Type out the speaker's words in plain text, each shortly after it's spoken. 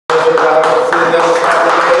another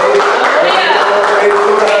Saturday.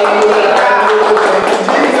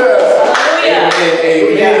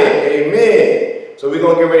 Amen. Amen. So we're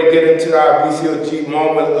going to get ready to get into our BCOG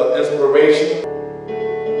moment of inspiration.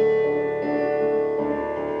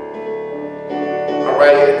 All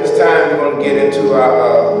right, at this time we're going to get into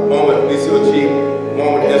our moment of BCOG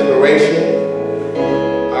moment of inspiration.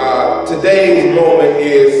 Today's moment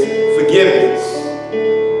is forgiveness.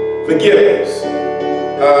 Forgiveness.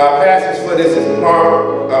 Our passage for this is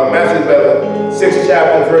Matthew 6th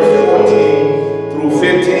chapter, verse 14 through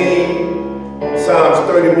 15. Psalms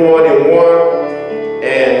 31 and 1,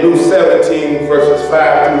 and Luke 17, verses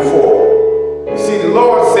 5 through 4. You see, the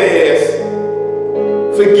Lord says,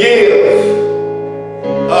 forgive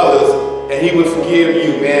others, and He will forgive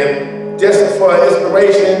you. And just for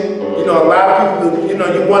inspiration, you know, a lot of people, you know,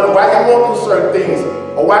 you wonder why you won't do certain things,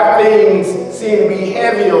 or why things seem to be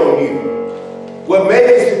heavy on you. Well,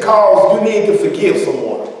 maybe it's because you need to forgive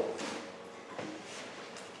someone.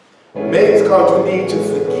 Maybe it's because you need to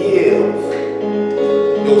forgive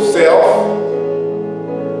yourself.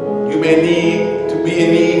 You may need to be in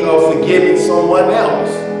need of forgiving someone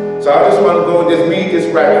else. So I just want to go and just read this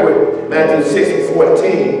right quick. Matthew 6 and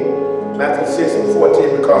 14. Matthew 6 and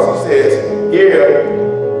 14, because it says here,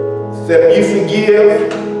 that you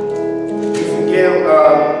forgive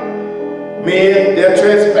men their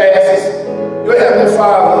trespasses, your heavenly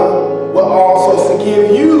Father will also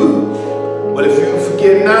forgive you. But if you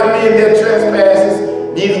forgive not men their trespasses,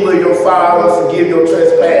 neither will your Father forgive your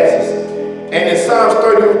trespasses. And in Psalms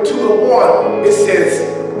 32 and 1, it says,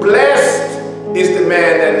 blessed is the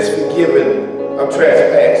man that is forgiven of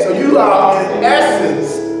trespass. So you are, in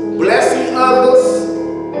essence, blessing others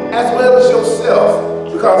as well as yourself.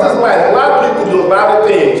 Because it's like a lot of people do a lot of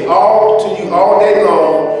things all to you all day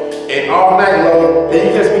long and all night long. Then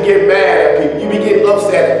you just be getting mad at people. You be getting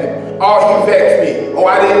upset at people. Oh, he vexed me. Oh,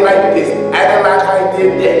 I didn't like this. I didn't like how you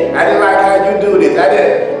did that. I didn't like how you do this. I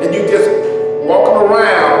didn't. And you just walking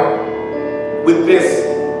around with this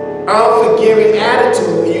unforgiving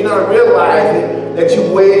attitude, and you're not realizing that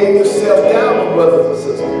you're weighing yourself down, my brothers and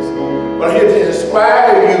sisters. But I'm here to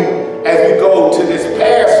inspire you as we go to this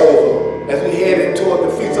Passover, as we head into the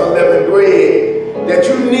Feast of Unleavened Bread, that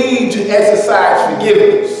you need to exercise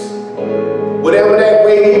forgiveness. Whatever that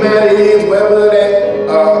weighty matter is, whatever that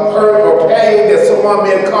hurt or pain that someone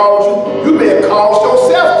may have caused you, you may have caused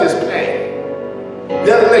yourself this pain.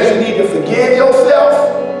 Nevertheless, you need to forgive yourself,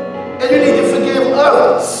 and you need to forgive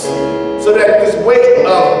others, so that this weight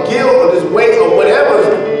of guilt or this weight of whatever is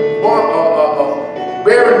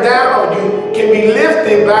bearing down on you can be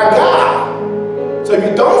lifted by God. So if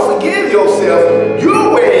you don't forgive yourself,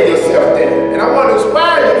 you're weighing yourself down. And I want to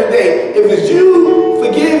inspire you today, if it's you,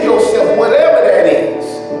 forgive yourself, whatever that is.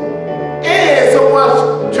 And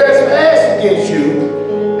someone trespass against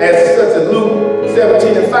you, as such as Luke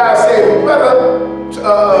 17 and 5 says, well, brother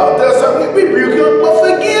does something, rebuke him, but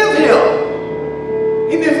forgive him.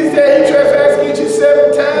 Even if he said he trespassed against you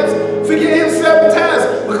 7 times, forgive him 7 times.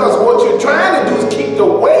 Because what you're trying to do is keep the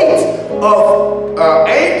weight of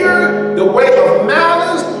anger, the weight of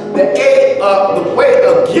malice, the weight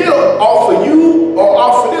of guilt off of you or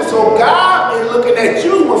off of this. So God is looking at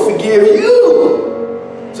you will forgive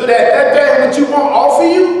you. So that thing that you want off of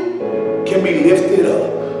you can be lifted up.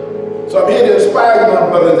 So I'm here to inspire you, my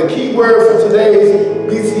brothers. The key word for today's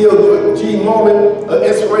BCOG moment of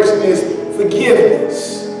inspiration is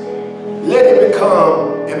forgiveness. Let it become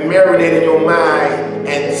and marinate in your mind,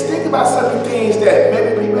 and just think about certain things that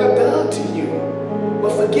maybe people have done to you.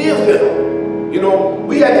 But forgive them. You know,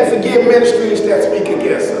 we have to forgive ministries that speak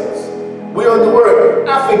against us. We are the word.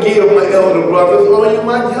 I forgive my elder brothers or you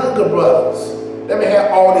my younger brothers that may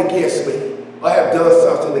have all against me or have done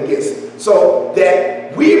something against me. So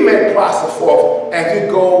that we may prosper forth as we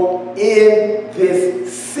go in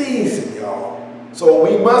this season, y'all. So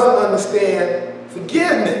we must understand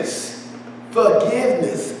forgiveness.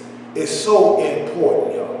 Forgiveness is so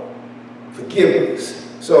important, y'all. Forgiveness.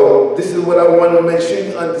 So this is what I want to make sure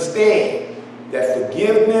you understand, that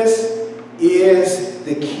forgiveness is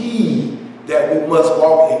the key that we must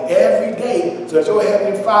walk in every day so that your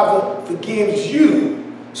Heavenly Father forgives you.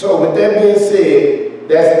 So with that being said,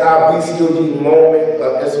 that's our BCOG moment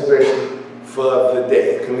of inspiration for the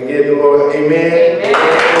day. Can we give the Lord amen?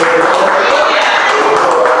 Amen.